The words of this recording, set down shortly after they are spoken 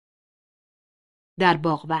در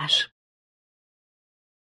باغ‌وحش.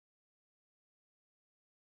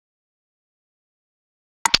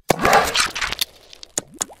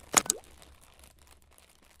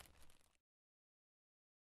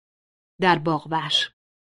 در باغ‌وحش.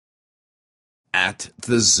 At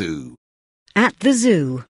the zoo. At the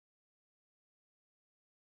zoo.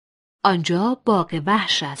 آنجا باغ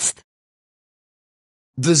وحش است.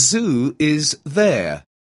 The zoo is there.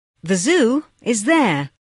 The zoo is there.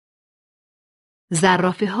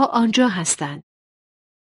 زرافه‌ها آنجا هستند.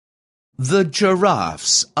 The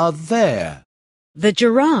giraffes are there. The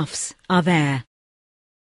giraffes are there.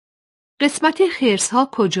 قسمت خرس‌ها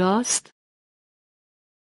کجاست؟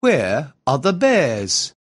 Where are the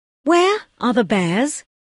bears? Where are the bears?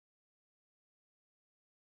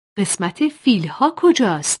 قسمت فیل‌ها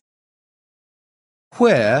کجاست؟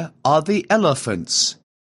 Where are the elephants?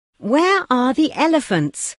 Where are the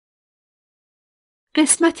elephants?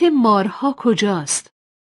 قسمت مارها کجاست؟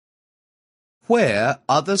 Where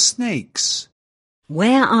are the snakes?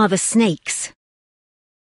 Where are the snakes?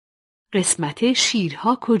 قسمت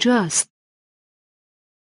شیرها کجاست؟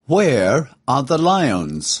 Where are the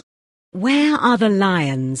lions? Where are the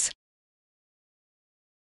lions?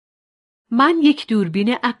 من یک دوربین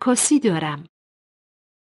عکاسی دارم.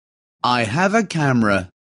 I have a camera.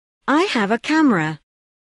 I have a camera.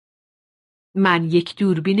 من یک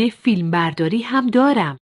دوربین فیلمبرداری هم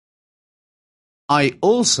دارم. I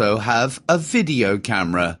also have a video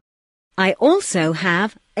camera. I also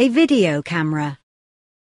have a video camera.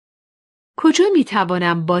 کجا می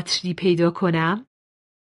توانم باتری پیدا کنم؟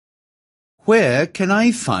 Where can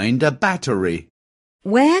I find a battery?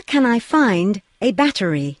 Where can I find a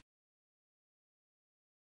battery?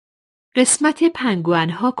 قسمت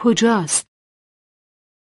پنگوئن‌ها کجاست؟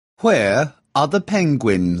 Where are the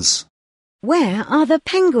penguins? Where are the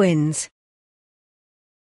penguins?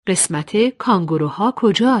 قسمت کانگوروها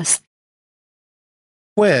کجاست؟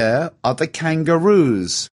 Where are the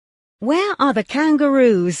kangaroos? Where are the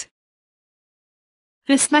kangaroos?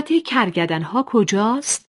 قسمت کرگدن‌ها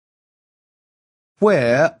کجاست؟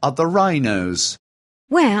 Where are the rhinos?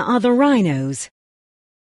 Where are the rhinos?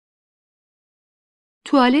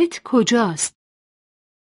 توالت کجاست؟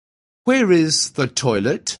 Where is the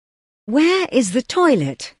toilet? Where is the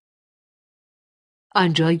toilet?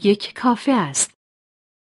 آنجا یک کافه است.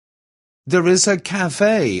 There is a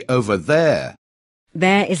cafe over there.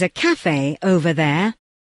 There is a cafe over there.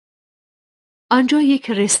 آنجا یک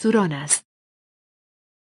رستوران است.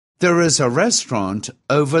 There is a restaurant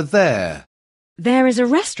over there. There is a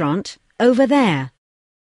restaurant over there.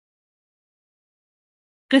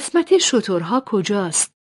 قسمت شترها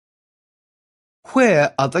کجاست؟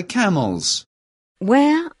 Where are the camels?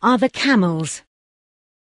 Where are the camels?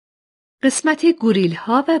 قسمت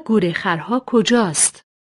گوریل‌ها و گورخرها کجاست؟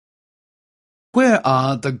 Where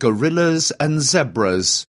are the gorillas and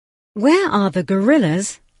zebras? Where are the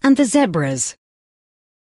gorillas and the zebras?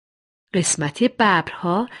 قسمت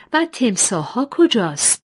ببرها و تمساح‌ها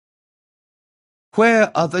کجاست؟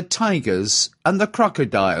 Where are the tigers and the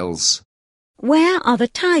crocodiles? Where are the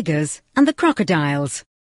tigers and the crocodiles?